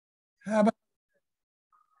How about,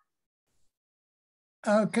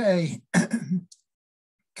 okay.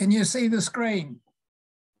 Can you see the screen?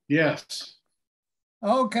 Yes.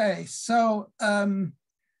 Okay, so I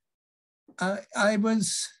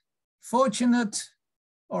was fortunate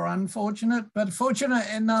or unfortunate, but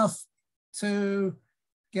fortunate enough to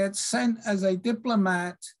get sent as a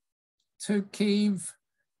diplomat to Kyiv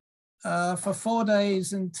for 4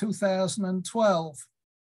 days in 2012.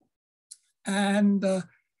 And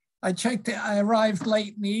I checked it, I arrived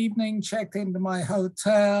late in the evening, checked into my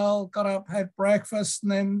hotel, got up, had breakfast,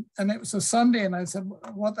 and it was a Sunday, and I said,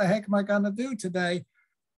 what the heck am I gonna do today?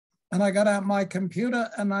 And I got out my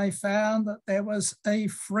computer and I found that there was a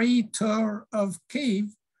free tour of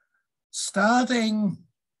Kyiv starting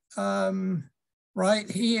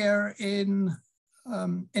right here in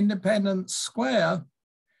Independence Square.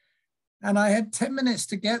 And I had 10 minutes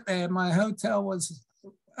to get there. My hotel was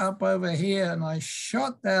up over here, and I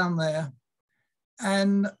shot down there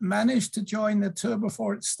and managed to join the tour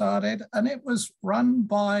before it started. And it was run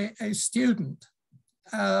by a student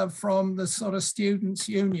from the sort of Students'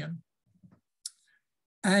 Union.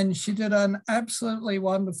 And she did an absolutely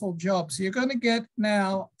wonderful job. So you're going to get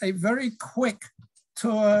now a very quick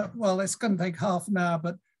tour. Well, it's going to take half an hour,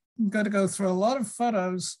 but I'm going to go through a lot of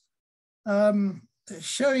photos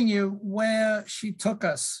showing you where she took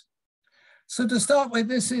us. So to start with,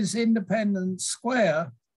 this is Independence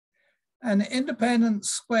Square. And Independence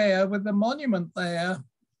Square, with the monument there,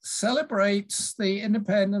 celebrates the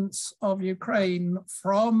independence of Ukraine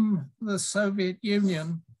from the Soviet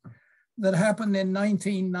Union that happened in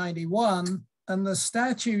 1991. And the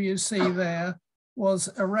statue you see there was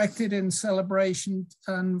erected in celebration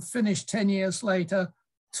and finished 10 years later,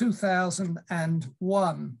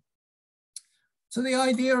 2001. So the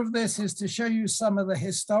idea of this is to show you some of the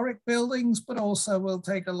historic buildings, but also we'll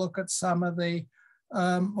take a look at some of the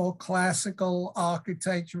more classical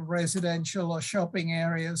architecture, residential or shopping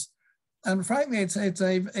areas. And frankly, it's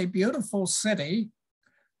a beautiful city,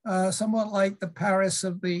 somewhat like the Paris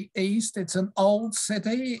of the East. It's an old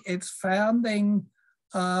city. Its founding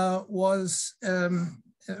was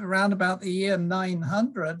around about the year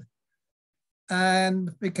 900.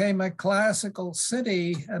 And became a classical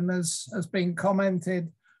city, and has been commented,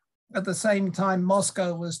 at the same time,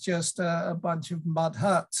 Moscow was just a bunch of mud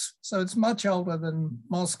huts. So it's much older than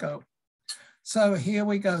Moscow. So here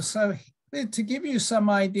we go. So to give you some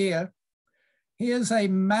idea, here's a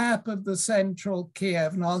map of the central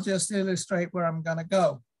Kyiv, and I'll just illustrate where I'm gonna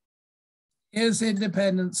go. Here's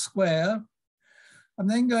Independence Square. I'm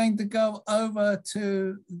then going to go over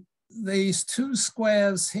to these two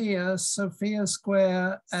squares here, Sophia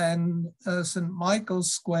Square and St.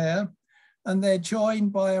 Michael's Square, and they're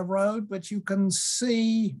joined by a road which you can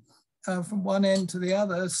see from one end to the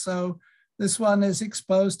other. So this one is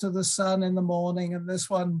exposed to the sun in the morning and this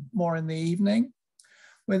one more in the evening.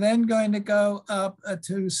 We're then going to go up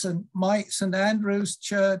to St. Andrew's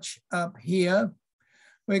Church up here.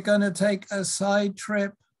 We're going to take a side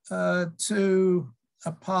trip to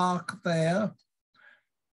a park there.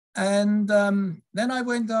 And then I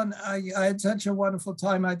went on, I had such a wonderful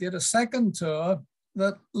time. I did a second tour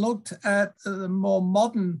that looked at the more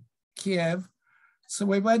modern Kyiv. So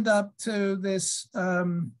we went up to this,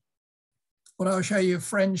 what I'll show you,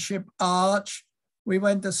 Friendship Arch. We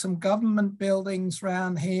went to some government buildings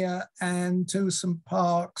around here and to some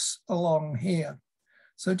parks along here.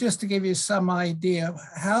 So just to give you some idea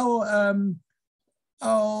how,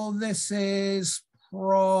 oh, this is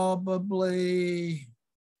probably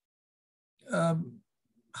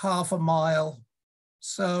half a mile.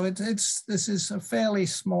 So this is a fairly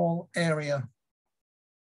small area.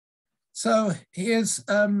 So here's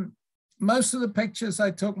most of the pictures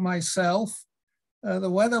I took myself. The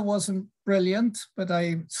weather wasn't brilliant, but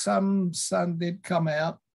some sun did come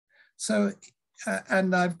out. So,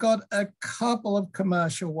 and I've got a couple of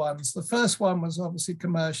commercial ones. The first one was obviously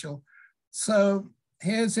commercial. So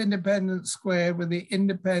here's Independence Square with the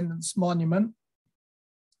Independence Monument.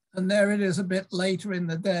 And there it is a bit later in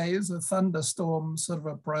the day as a thunderstorm sort of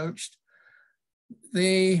approached.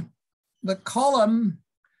 The column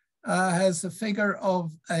has the figure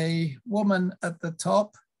of a woman at the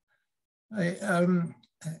top. I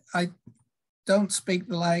don't speak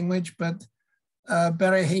the language, but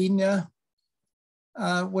Berehina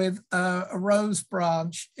with a rose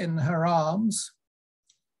branch in her arms.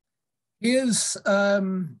 Here's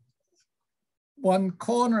one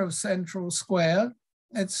corner of Central Square.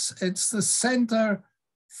 It's the center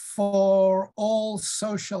for all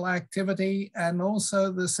social activity and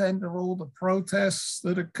also the center of all the protests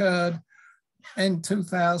that occurred in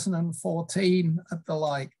 2014 at the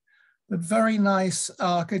like. but very nice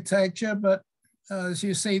architecture. But as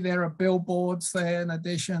you see, there are billboards there in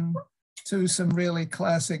addition to some really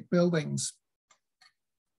classic buildings.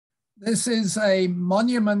 This is a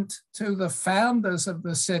monument to the founders of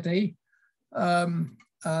the city.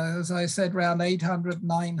 As I said, around 800,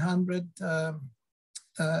 900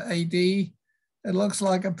 AD. It looks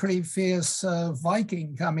like a pretty fierce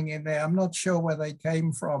Viking coming in there. I'm not sure where they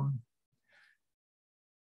came from.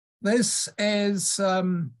 This is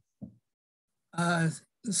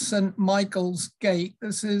St. Michael's Gate.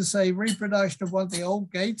 This is a reproduction of one of the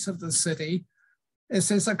old gates of the city. This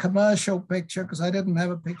is a commercial picture because I didn't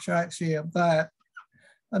have a picture actually of that.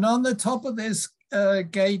 And on the top of this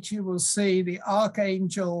gate, you will see the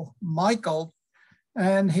Archangel Michael,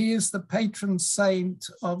 and he is the patron saint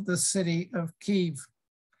of the city of Kyiv.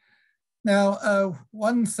 Now,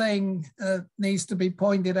 one thing needs to be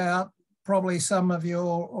pointed out, probably some of you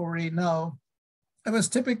already know. It was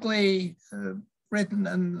typically written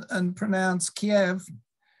and pronounced Kiev,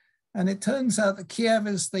 and it turns out that Kiev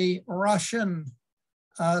is the Russian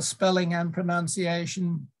spelling and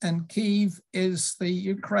pronunciation, and Kyiv is the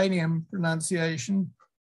Ukrainian pronunciation.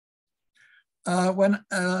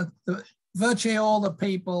 Virtually all the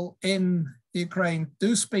people in Ukraine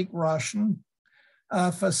do speak Russian.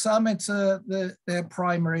 For some, it's their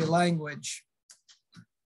primary language.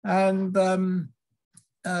 And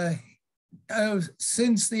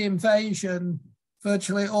since the invasion,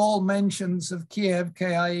 virtually all mentions of Kiev,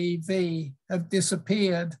 K-I-E-V, have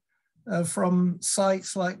disappeared from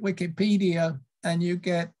sites like Wikipedia, and you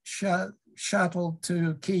get shuttled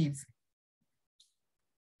to Kyiv.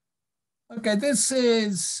 Okay, this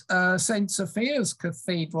is St. Sophia's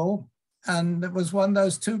Cathedral, and it was one of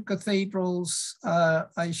those two cathedrals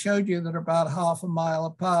I showed you that are about half a mile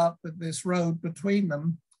apart with this road between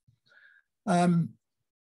them.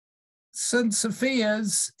 St.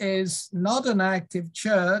 Sophia's is not an active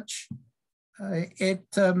church. It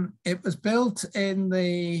was built in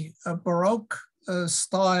the Baroque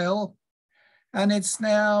style, and it's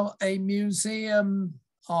now a museum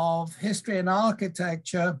of history and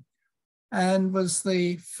architecture, and was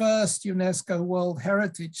the first UNESCO World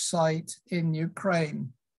Heritage Site in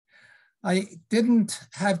Ukraine. I didn't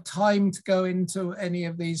have time to go into any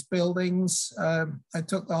of these buildings. I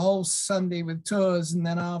took the whole Sunday with tours, and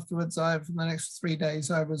then afterwards, for the next 3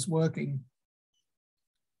 days, I was working.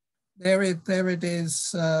 There it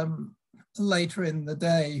is later in the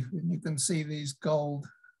day, and you can see these gold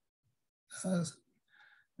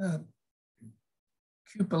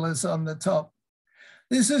cupolas on the top.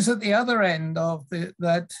 This is at the other end of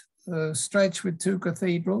that stretch with two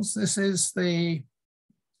cathedrals. This is the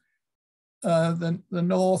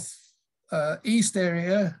north east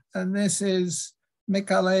area, and this is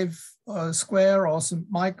Mykolaiv Square, or St.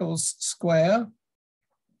 Michael's Square.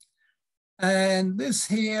 And this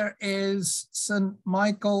here is St.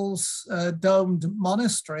 Michael's domed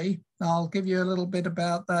monastery. I'll give you a little bit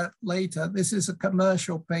about that later. This is a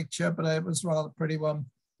commercial picture, but it was a rather pretty one.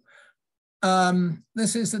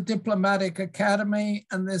 This is the Diplomatic Academy,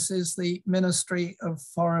 and this is the Ministry of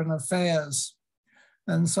Foreign Affairs.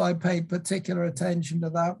 And so I paid particular attention to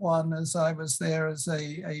that one as I was there as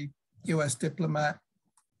a US diplomat.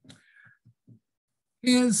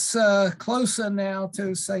 Here's closer now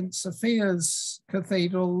to St. Sophia's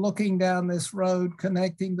Cathedral, looking down this road,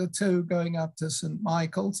 connecting the two, going up to St.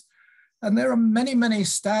 Michael's. And there are many, many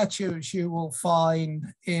statues you will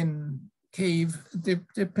find in Kyiv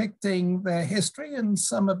depicting their history, and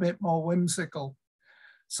some a bit more whimsical.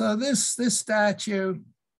 So this statue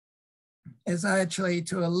is actually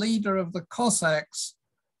to a leader of the Cossacks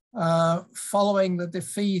following the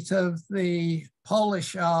defeat of the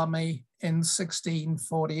Polish army in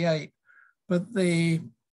 1648. But the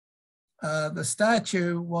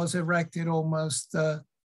statue was erected almost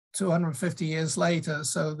 250 years later.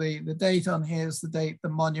 So the date on here is the date the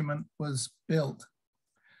monument was built.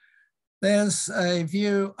 There's a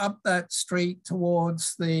view up that street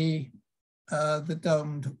towards the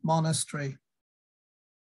domed monastery.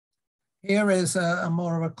 Here is a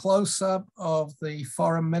more of a close-up of the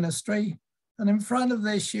foreign ministry. And in front of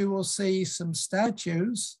this, you will see some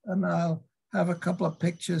statues, and I'll have a couple of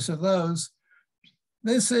pictures of those.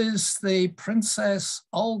 This is the Princess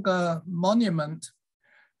Olga monument.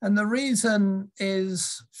 And the reason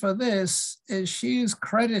is for this is she is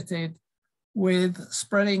credited with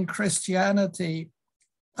spreading Christianity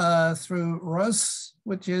through Rus,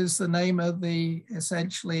 which is the name of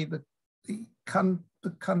essentially the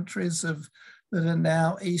countries that are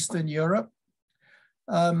now Eastern Europe,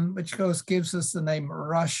 which of course gives us the name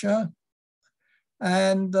Russia.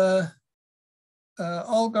 And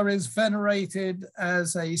Olga is venerated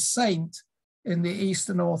as a saint in the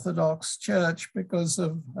Eastern Orthodox Church because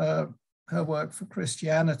of her work for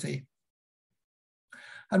Christianity.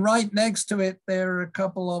 And right next to it, there are a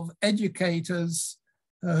couple of educators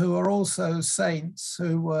who are also saints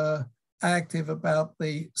who were active about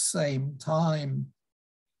the same time.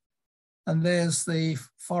 And there's the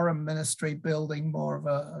foreign ministry building, more of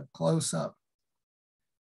a close-up.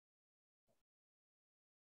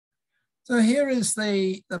 So here is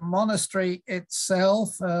the monastery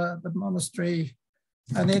itself, the monastery,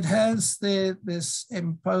 and it has this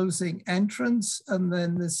imposing entrance, and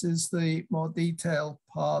then this is the more detailed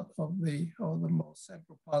part of the more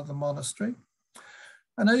central part of the monastery.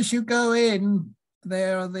 And as you go in,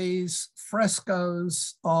 there are these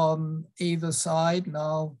frescoes on either side, and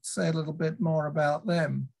I'll say a little bit more about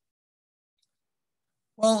them.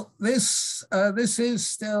 Well, this is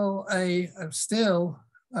still I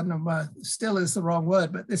don't know, still is the wrong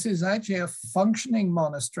word, but this is actually a functioning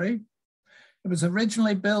monastery. It was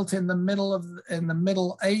originally built in the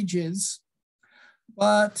Middle Ages,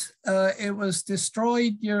 but it was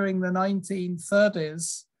destroyed during the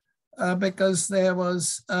 1930s because there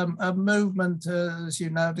was a movement, as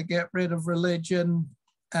you know, to get rid of religion,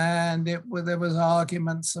 and there was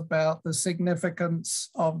arguments about the significance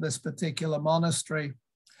of this particular monastery.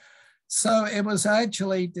 So it was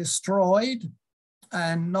actually destroyed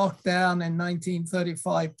and knocked down in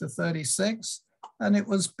 1935 to 36. And it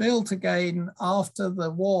was built again after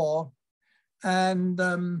the war. And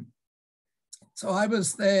so I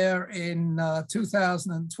was there in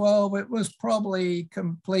 2012. It was probably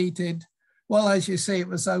completed. Well, as you see, it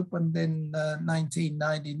was opened in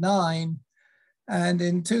 1999. And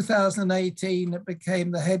in 2018, it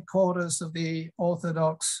became the headquarters of the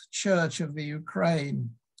Orthodox Church of the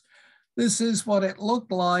Ukraine. This is what it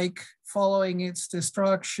looked like following its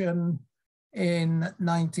destruction in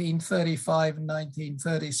 1935 and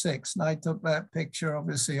 1936. And I took that picture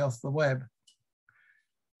obviously off the web.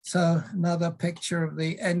 So another picture of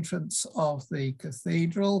the entrance of the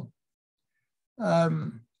cathedral. A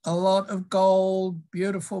lot of gold,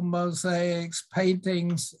 beautiful mosaics,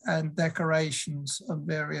 paintings, and decorations of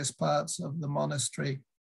various parts of the monastery.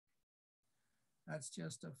 That's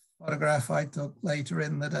just a photograph I took later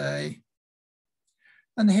in the day.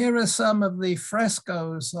 And here are some of the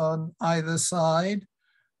frescoes on either side.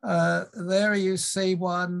 There you see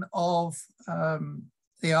one of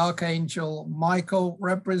the Archangel Michael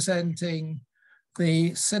representing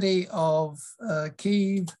the city of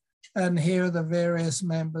Kyiv, and here are the various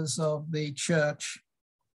members of the church.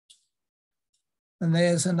 And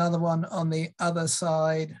there's another one on the other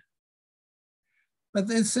side. But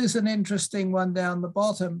this is an interesting one down the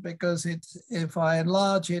bottom because if I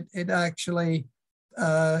enlarge it, it actually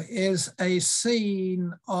is a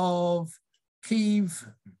scene of Kyiv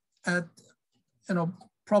at,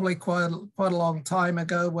 probably quite a long time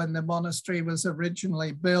ago when the monastery was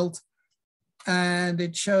originally built. And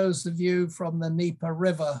it shows the view from the Dnieper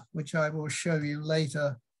River, which I will show you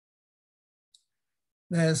later.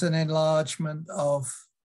 There's an enlargement of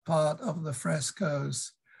part of the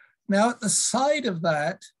frescoes. Now, at the side of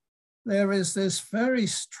that, there is this very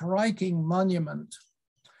striking monument.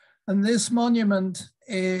 And this monument,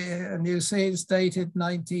 and you see it's dated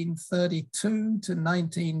 1932 to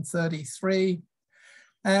 1933.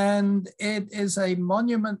 And it is a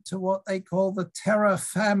monument to what they call the terror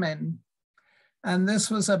famine. And this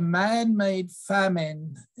was a man-made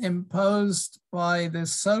famine imposed by the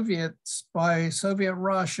Soviets, by Soviet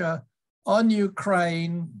Russia on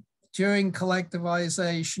Ukraine during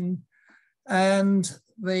collectivization. And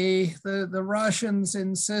the Russians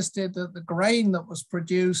insisted that the grain that was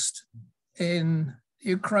produced in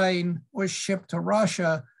Ukraine was shipped to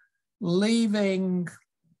Russia, leaving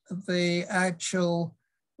the actual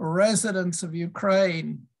residents of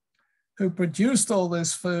Ukraine who produced all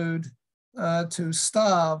this food to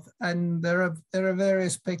starve. And there are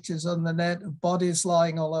various pictures on the net of bodies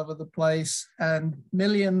lying all over the place, and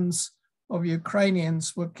millions of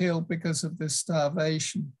Ukrainians were killed because of this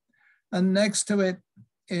starvation. And next to it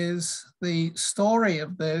is the story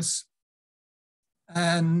of this.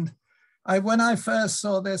 And when I first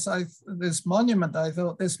saw this monument, I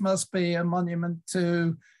thought this must be a monument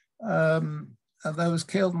to those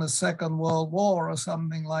killed in the Second World War or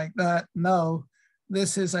something like that. No,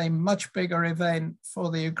 this is a much bigger event for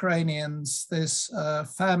the Ukrainians, this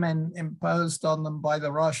famine imposed on them by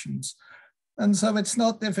the Russians. And so it's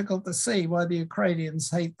not difficult to see why the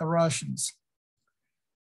Ukrainians hate the Russians.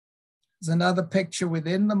 There's another picture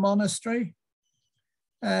within the monastery.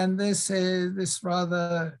 And this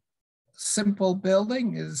rather simple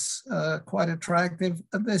building is quite attractive.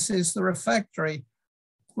 This is the refectory.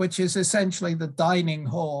 which is essentially the dining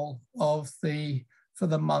hall for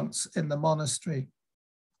the monks in the monastery.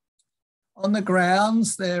 On the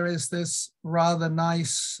grounds, there is this rather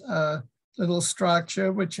nice little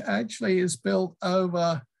structure, which actually is built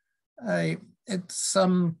over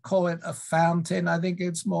some call it a fountain. I think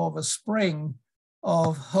it's more of a spring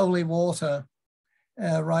of holy water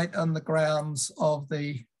right on the grounds of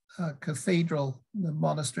the cathedral, the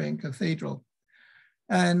monastery and cathedral.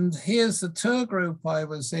 And here's the tour group I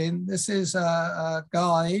was in. This is a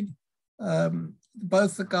guide.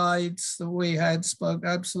 Both the guides that we had spoke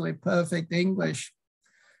absolutely perfect English.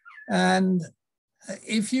 And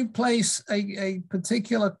if you place a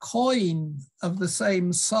particular coin of the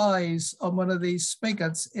same size on one of these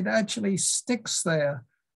spigots, it actually sticks there.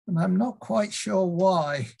 And I'm not quite sure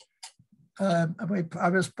why. I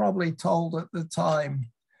was probably told at the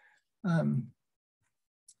time.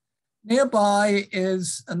 Nearby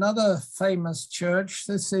is another famous church.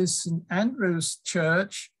 This is St. Andrew's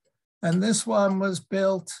Church. And this one was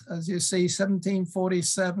built, as you see,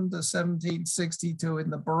 1747 to 1762 in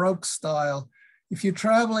the Baroque style. If you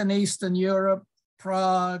travel in Eastern Europe,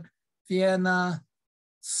 Prague, Vienna,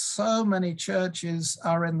 so many churches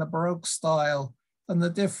are in the Baroque style. And the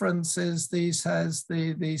difference is these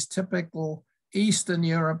typical Eastern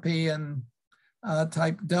European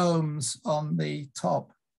type domes on the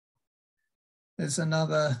top. There's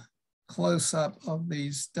another close-up of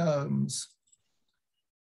these domes.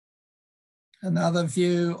 Another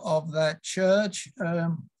view of that church,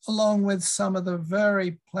 along with some of the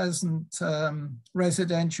very pleasant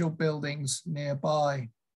residential buildings nearby.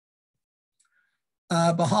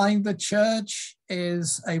 Behind the church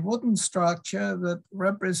is a wooden structure that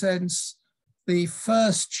represents the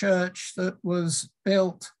first church that was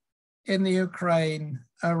built in the Ukraine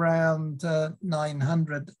around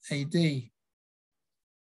 900 AD.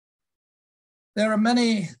 There are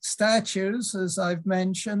many statues, as I've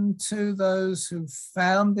mentioned, to those who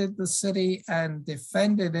founded the city and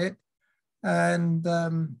defended it. And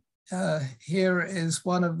here is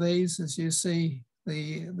one of these. As you see,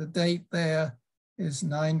 the date there is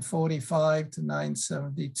 945 to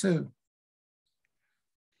 972.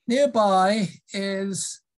 Nearby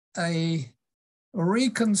is a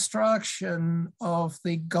reconstruction of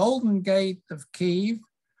the Golden Gate of Kyiv,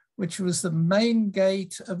 which was the main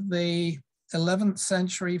gate of the 11th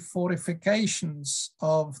century fortifications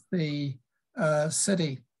of the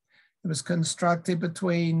city. It was constructed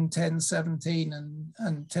between 1017 and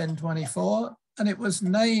 1024, and it was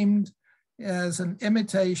named as an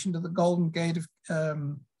imitation to the Golden Gate of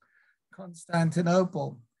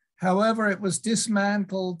Constantinople. However, it was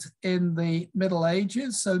dismantled in the Middle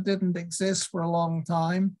Ages, so didn't exist for a long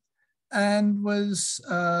time, and was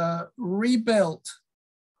rebuilt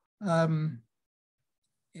and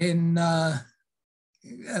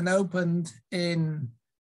opened in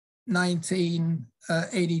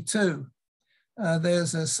 1982.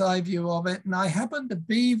 There's a side view of it, and I happened to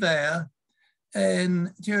be there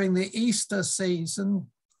during the Easter season,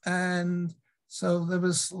 and so there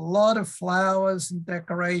was a lot of flowers and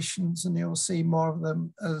decorations, and you'll see more of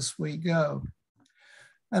them as we go.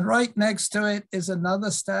 And right next to it is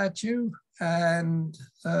another statue, and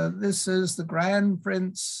this is the Grand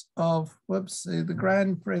Prince of,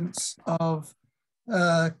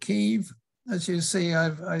 Kyiv. As you see,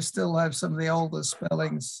 I still have some of the older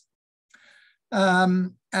spellings. He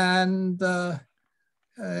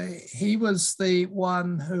was the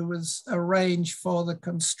one who was arranged for the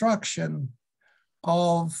construction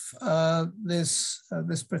of this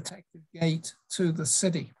protected gate to the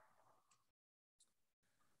city.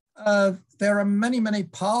 There are many, many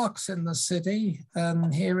parks in the city,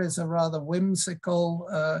 and here is a rather whimsical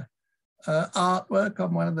artwork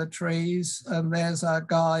on one of the trees, and there's our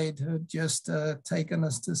guide who had just taken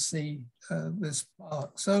us to see this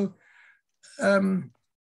park. So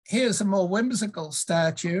here's a more whimsical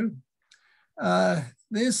statue.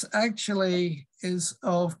 This actually is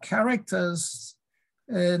of characters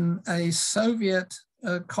in a Soviet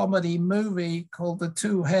comedy movie called The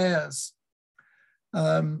Two Hares.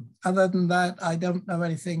 Other than that, I don't know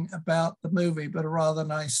anything about the movie, but a rather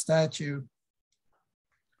nice statue.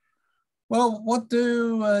 Well, what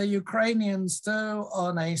do Ukrainians do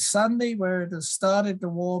on a Sunday where it has started to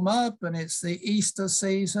warm up and it's the Easter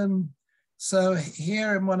season? So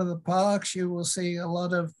here in one of the parks, you will see a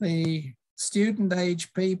lot of the student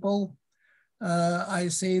age people. I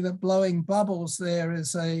see that blowing bubbles there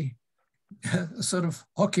is a sort of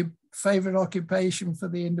favorite occupation for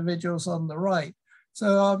the individuals on the right.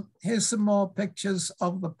 So here's some more pictures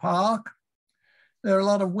of the park. There are a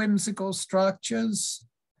lot of whimsical structures.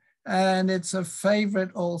 and it's a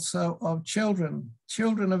favorite also of children.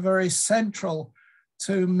 Children are very central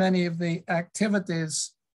to many of the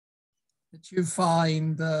activities that you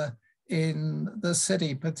find in the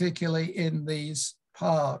city, particularly in these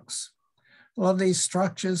parks. A lot of these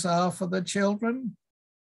structures are for the children.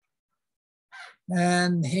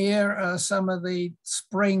 And here are some of the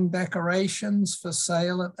spring decorations for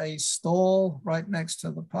sale at a stall right next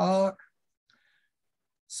to the park.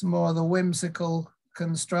 Some more of the whimsical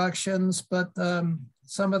constructions, but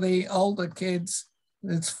some of the older kids,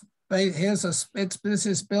 this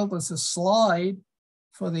is built as a slide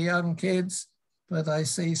for the young kids, but I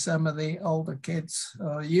see some of the older kids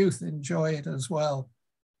or youth enjoy it as well.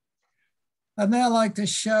 I'd now like to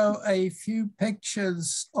show a few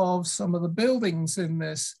pictures of some of the buildings in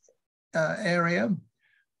this area,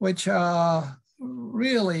 which are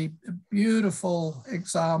really beautiful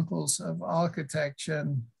examples of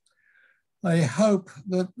architecture. I hope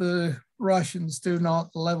that the Russians do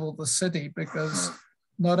not level the city, because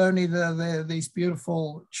not only are there these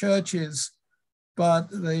beautiful churches, but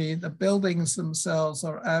the buildings themselves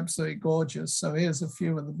are absolutely gorgeous. So here's a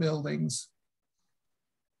few of the buildings.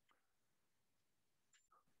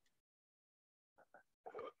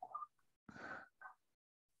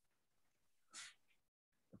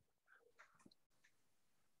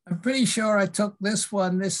 I'm pretty sure I took this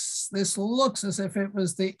one. This looks as if it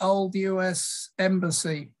was the old US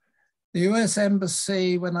Embassy. The US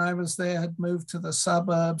Embassy, when I was there, had moved to the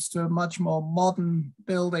suburbs to a much more modern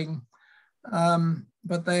building.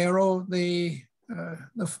 But they are all, the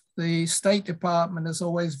State Department is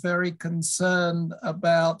always very concerned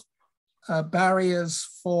about barriers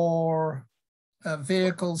for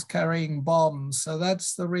vehicles carrying bombs. So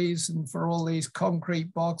that's the reason for all these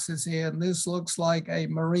concrete boxes here. And this looks like a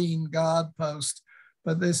Marine guard post,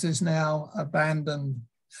 but this is now abandoned,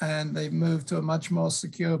 and they've moved to a much more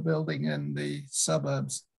secure building in the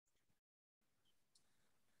suburbs.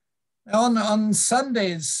 On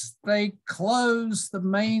Sundays, they close the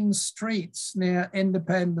main streets near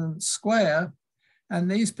Independence Square, and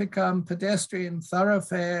these become pedestrian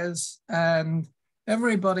thoroughfares, and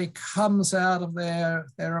everybody comes out of their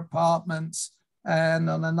apartments and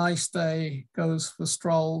on a nice day goes for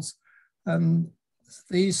strolls. And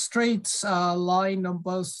these streets are lined on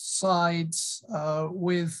both sides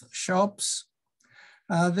with shops.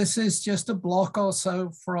 This is just a block or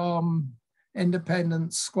so from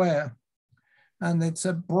Independence Square. And it's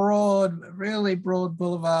a broad, really broad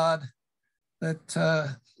boulevard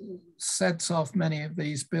that sets off many of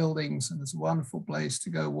these buildings, and it's a wonderful place to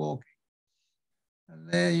go walking. And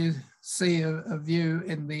there you see a view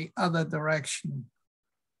in the other direction.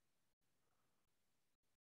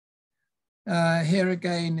 Here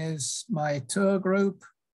again is my tour group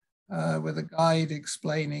with a guide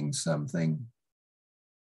explaining something.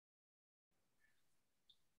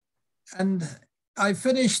 And I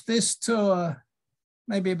finished this tour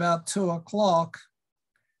maybe about 2 o'clock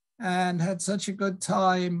and had such a good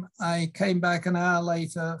time. I came back an hour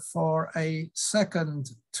later for a second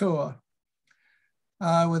tour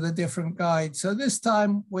with a different guide. So this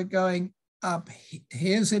time we're going up.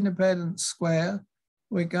 Here's Independence Square.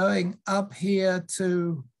 We're going up here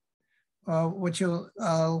to, which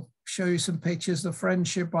I'll show you some pictures, the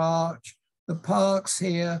Friendship Arch, the parks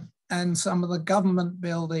here, and some of the government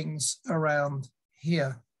buildings around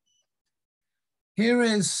here. Here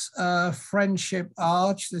is Friendship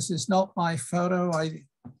Arch. This is not my photo. I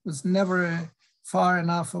was never far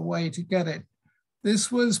enough away to get it.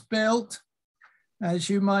 This was built, as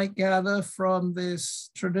you might gather, from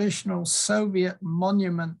this traditional Soviet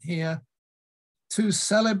monument here to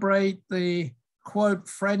celebrate the, quote,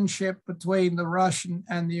 friendship between the Russian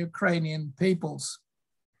and the Ukrainian peoples.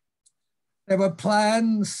 There were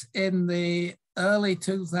plans in the early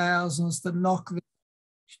 2000s to knock this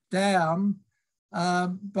down,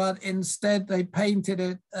 but instead they painted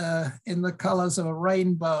it in the colors of a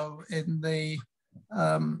rainbow in the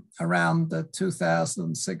around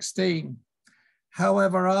 2016.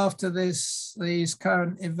 However, after these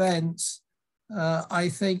current events, I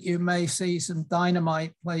think you may see some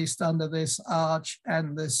dynamite placed under this arch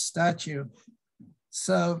and this statue.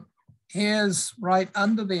 So here's right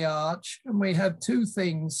under the arch, and we have two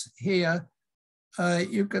things here.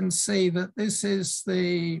 You can see that this is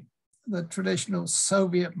the traditional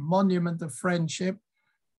Soviet monument of friendship.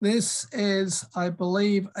 This is, I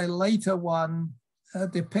believe, a later one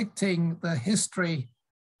depicting the history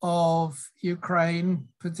of Ukraine,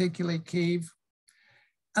 particularly Kyiv.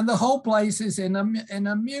 And the whole place is in an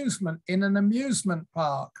amusement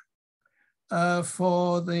park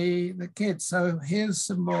for the kids. So here's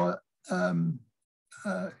some more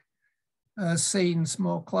scenes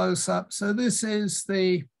more close up. So this is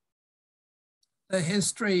the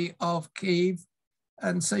history of Kyiv.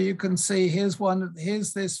 And so you can see here's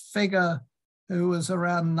this figure who was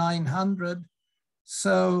around 900.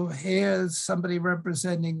 So here's somebody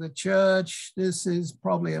representing the church. This is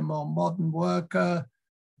probably a more modern worker.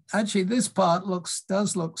 Actually, this part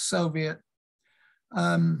does look Soviet.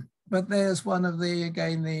 But there's one of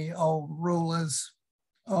the old rulers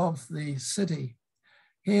of the city.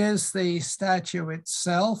 Here's the statue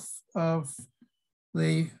itself of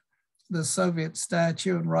the Soviet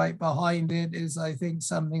statue, and right behind it is, I think,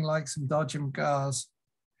 something like some Dodgem cars.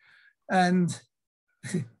 And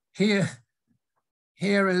here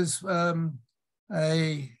is a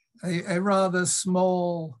rather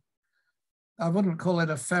small, I wouldn't call it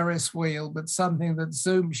a Ferris wheel, but something that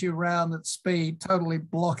zooms you around at speed, totally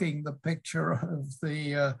blocking the picture of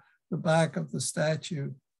the back of the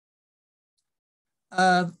statue.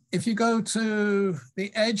 If you go to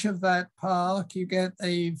the edge of that park, you get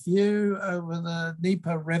a view over the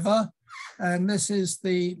Dnieper River. And this is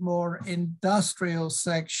the more industrial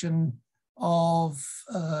section of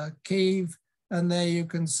Kyiv. And there you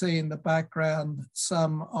can see in the background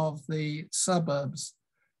some of the suburbs,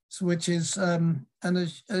 which is, and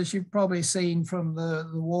as you've probably seen from the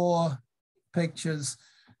war pictures,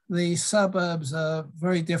 the suburbs are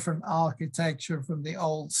very different architecture from the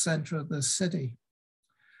old center of the city.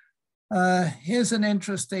 Here's an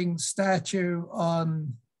interesting statue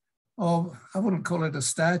on, or I wouldn't call it a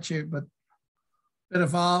statue, but a bit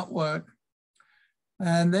of artwork.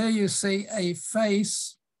 And there you see a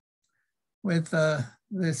face with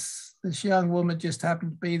this young woman just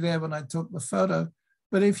happened to be there when I took the photo.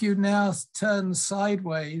 But if you now turn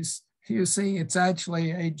sideways, you see it's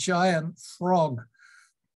actually a giant frog.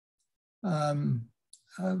 But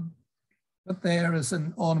there is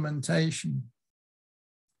an ornamentation.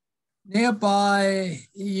 Nearby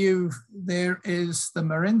there is the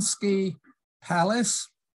Mariinsky Palace.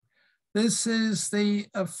 This is the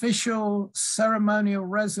official ceremonial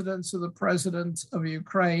residence of the president of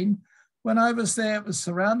Ukraine. When I was there, it was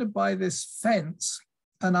surrounded by this fence,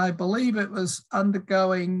 and I believe it was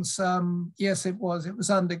undergoing some, yes, it was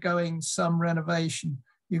undergoing some renovation.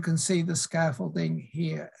 You can see the scaffolding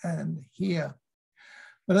here and here.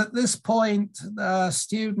 But at this point, the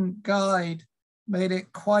student guide made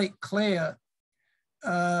it quite clear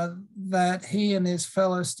that he and his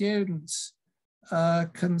fellow students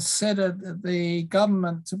considered the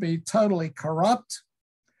government to be totally corrupt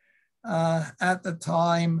at the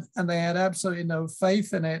time, and they had absolutely no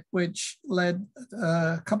faith in it, which led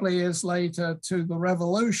a couple of years later to the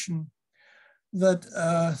revolution that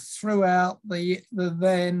threw out the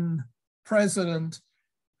then president,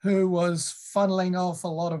 who was funneling off a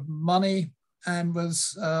lot of money and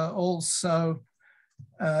was also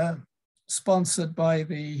sponsored by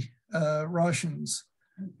the Russians.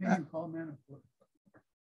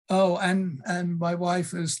 Oh, and my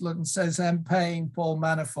wife is looking, says, I'm paying Paul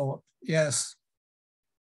Manafort. Yes.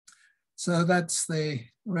 So that's the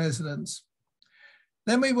residence.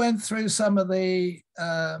 Then we went through some of the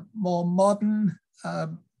more modern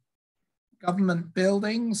government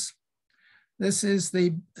buildings. This is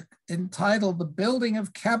entitled The Building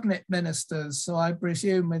of Cabinet Ministers. So I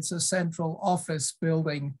presume it's a central office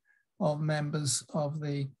building of members of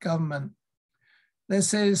the government.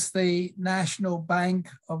 This is the National Bank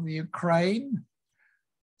of the Ukraine.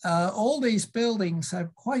 All these buildings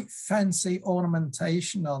have quite fancy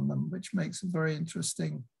ornamentation on them, which makes it very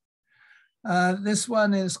interesting. This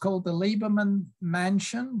one is called the Lieberman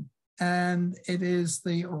Mansion, and it is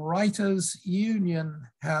the Writers' Union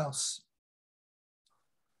House.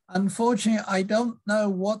 Unfortunately, I don't know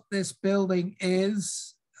what this building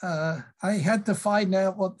is. I had to find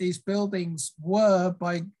out what these buildings were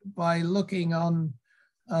by looking on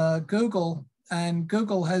Google, and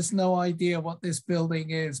Google has no idea what this building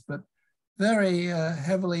is, but very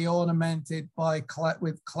heavily ornamented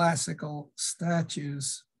with classical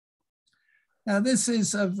statues. Now, this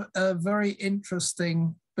is a very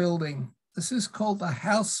interesting building. This is called the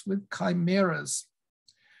House with Chimeras.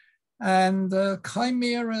 And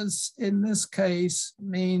chimeras in this case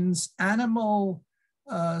means animal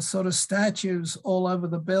sort of statues all over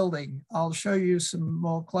the building. I'll show you some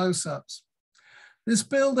more close-ups. This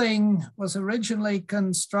building was originally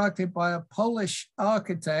constructed by a Polish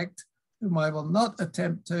architect, whom I will not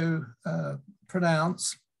attempt to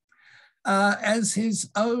pronounce, as his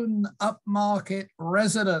own upmarket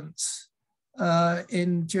residence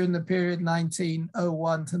during the period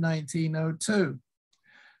 1901 to 1902.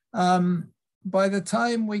 By the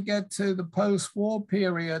time we get to the post-war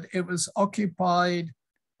period, it was occupied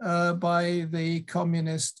by the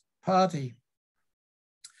communist Party.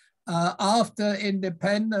 After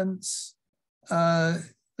independence,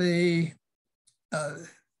 the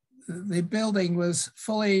building was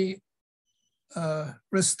fully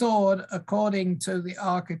restored according to the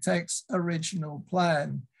architect's original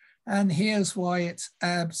plan. And here's why it's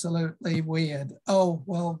absolutely weird. Oh,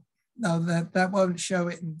 well, no, that won't show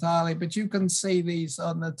it entirely, but you can see these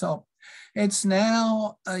on the top. It's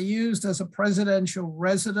now used as a presidential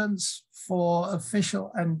residence for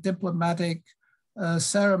official and diplomatic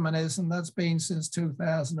ceremonies, and that's been since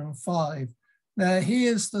 2005. Now,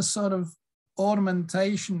 here's the sort of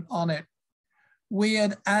ornamentation on it.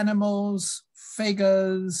 Weird animals,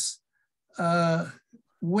 figures,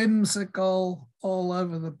 whimsical, all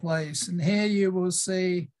over the place. And here you will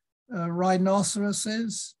see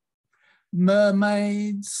rhinoceroses,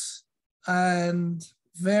 mermaids, and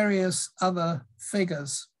various other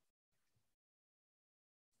figures.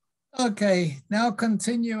 Okay, now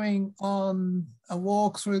continuing on a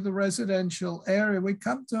walk through the residential area, we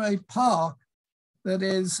come to a park that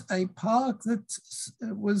is a park that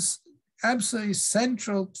was absolutely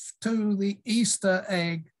central to the Easter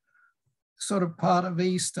egg sort of part of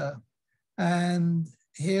Easter. And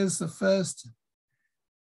here's the first,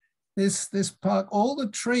 this park, all the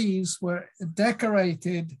trees were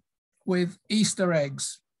decorated with Easter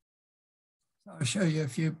eggs. I'll show you a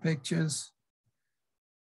few pictures.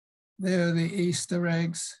 There are the Easter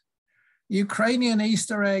eggs. Ukrainian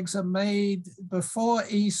Easter eggs are made before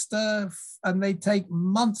Easter and they take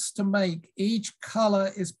months to make. Each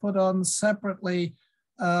color is put on separately.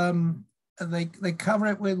 They cover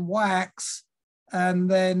it with wax and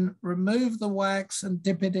then remove the wax and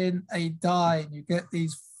dip it in a dye. You get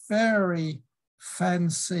these very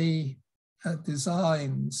fancy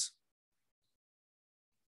designs.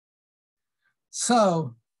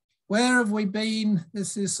 So where have we been?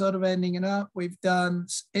 This is sort of ending it up. We've done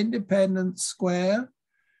Independence Square.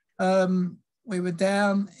 We were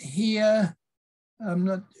down here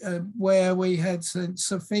where we had St.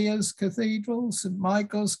 Sophia's Cathedral, St.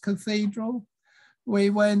 Michael's Cathedral. We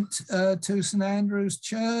went to St. Andrew's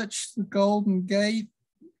Church, the Golden Gate,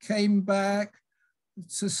 came back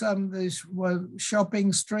to some of this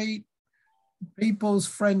shopping street, People's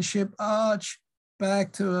Friendship Arch,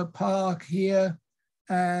 back to a park here,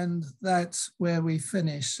 and that's where we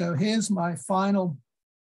finished. So here's my final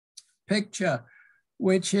picture,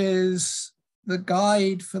 which is the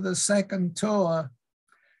guide for the second tour.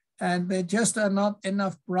 And there just are not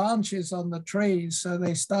enough branches on the trees, so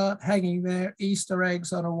they start hanging their Easter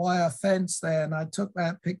eggs on a wire fence there. And I took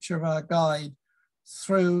that picture of our guide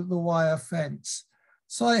through the wire fence.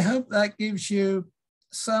 So I hope that gives you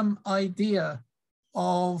some idea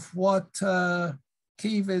of what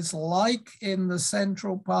Kyiv is like in the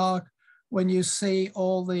Central Park when you see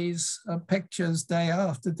all these pictures day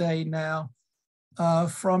after day now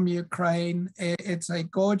from Ukraine. It's a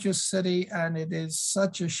gorgeous city and it is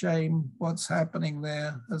such a shame what's happening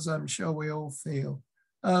there, as I'm sure we all feel.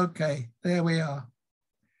 Okay, there we are.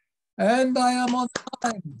 And I am on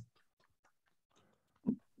time.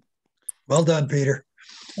 Well done, Peter.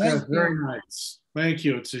 Yeah, very nice. Thank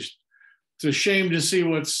you. It's a shame to see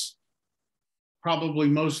what's probably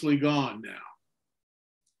mostly gone now.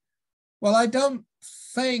 Well, I don't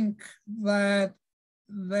think that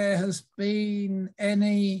there has been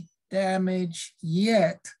any damage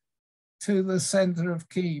yet to the center of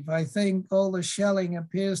Kyiv. I think all the shelling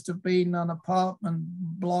appears to have been on apartment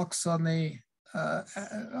blocks on the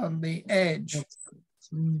edge.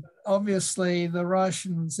 Obviously, the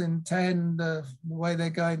Russians intend the way they're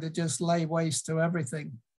going to just lay waste to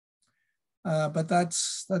everything. But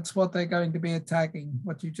that's what they're going to be attacking,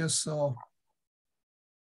 what you just saw.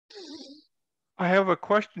 I have a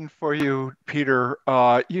question for you, Peter.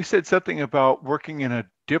 You said something about working in a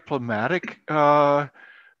diplomatic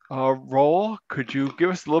role. Could you give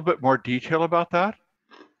us a little bit more detail about that?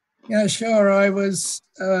 Yeah, sure. I was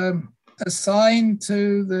assigned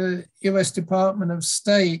to the US Department of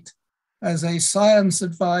State as a science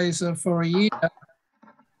advisor for a year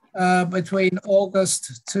between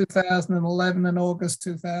August 2011 and August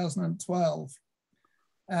 2012.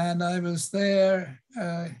 And I was there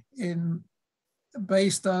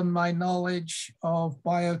based on my knowledge of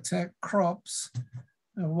biotech crops.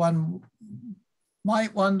 One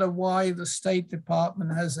might wonder why the State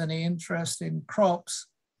Department has any interest in crops.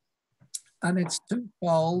 And it's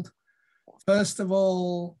twofold. First of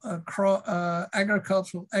all,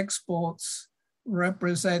 agricultural exports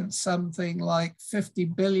represent something like 50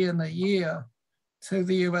 billion a year to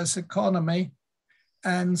the US economy.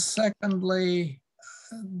 And secondly,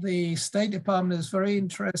 the State Department is very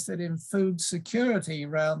interested in food security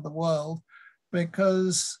around the world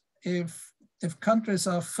because if countries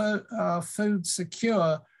are food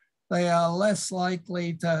secure, they are less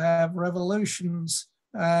likely to have revolutions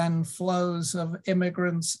and flows of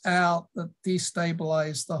immigrants out that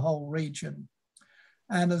destabilize the whole region.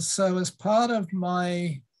 And so as part of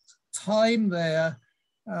my time there,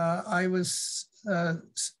 I was,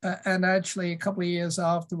 and actually a couple of years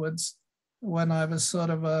afterwards, when I was sort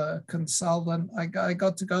of a consultant, I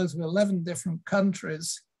got to go to 11 different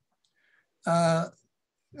countries,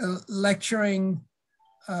 lecturing,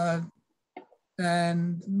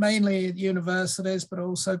 and mainly at universities, but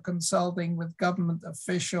also consulting with government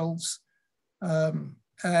officials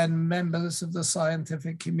and members of the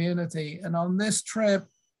scientific community. And on this trip,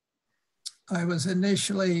 I was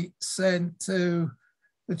initially sent to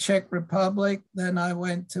the Czech Republic, then I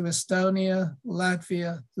went to Estonia,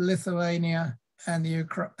 Latvia, Lithuania, and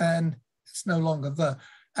Ukraine, and it's no longer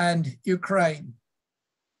and Ukraine.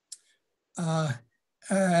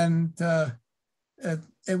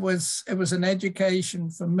 It was an education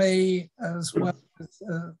for me as well as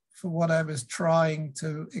for what I was trying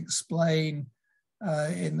to explain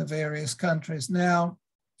in the various countries. Now,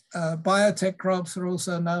 biotech crops are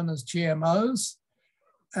also known as GMOs,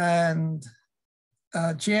 and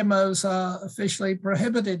GMOs are officially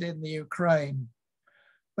prohibited in the Ukraine.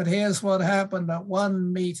 But here's what happened at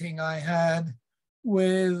one meeting I had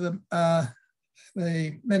with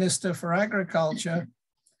the Minister for Agriculture,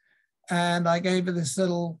 and I gave her this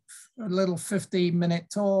little 15-minute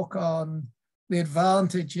talk on the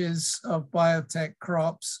advantages of biotech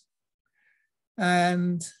crops.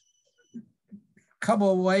 And a couple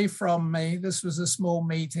away from me, this was a small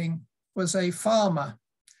meeting, was a farmer,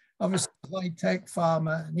 obviously a high-tech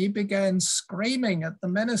farmer, and he began screaming at the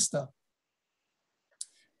minister.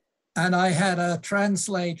 And I had a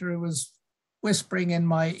translator who was whispering in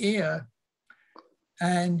my ear,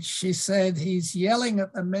 and she said, he's yelling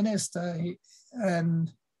at the minister,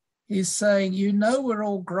 and he's saying, you know, we're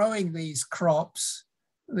all growing these crops,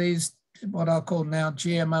 these what I'll call now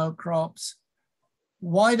GMO crops.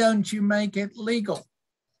 Why don't you make it legal?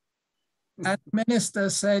 And the minister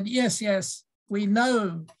said, yes, we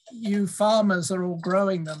know you farmers are all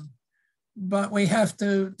growing them, but we have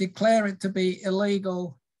to declare it to be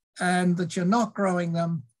illegal and that you're not growing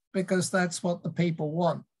them because that's what the people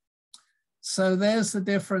want. So there's the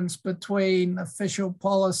difference between official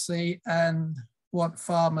policy and what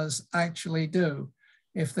farmers actually do.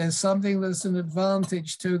 If there's something that's an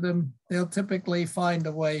advantage to them, they'll typically find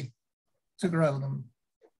a way to grow them.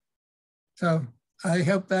 So I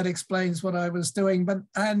hope that explains what I was doing.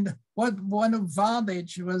 And one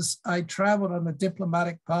advantage was I traveled on a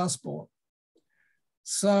diplomatic passport.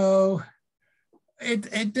 So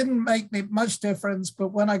it didn't make me much difference, but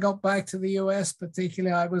when I got back to the US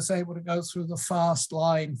particularly, I was able to go through the fast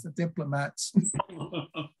line for diplomats.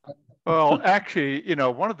 Well, actually, you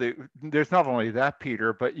know, there's not only that,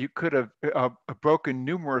 Peter, but you could have broken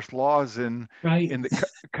numerous laws in the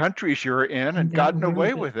countries you're in and gotten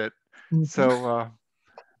away with it. So,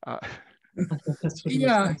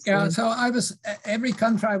 yeah. So every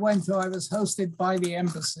country I went to, I was hosted by the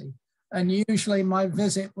embassy. And usually my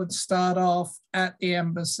visit would start off at the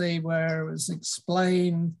embassy where it was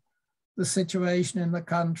explained the situation in the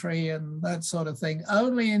country and that sort of thing.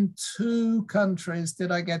 Only in 2 countries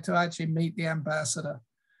did I get to actually meet the ambassador.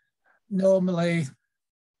 Normally,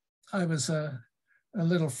 I was a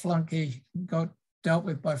little flunky, got dealt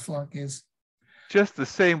with by flunkies. Just the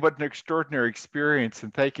same, what an extraordinary experience,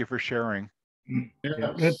 and thank you for sharing.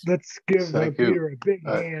 Yeah, let's give Peter a big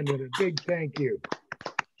hand and a big thank you.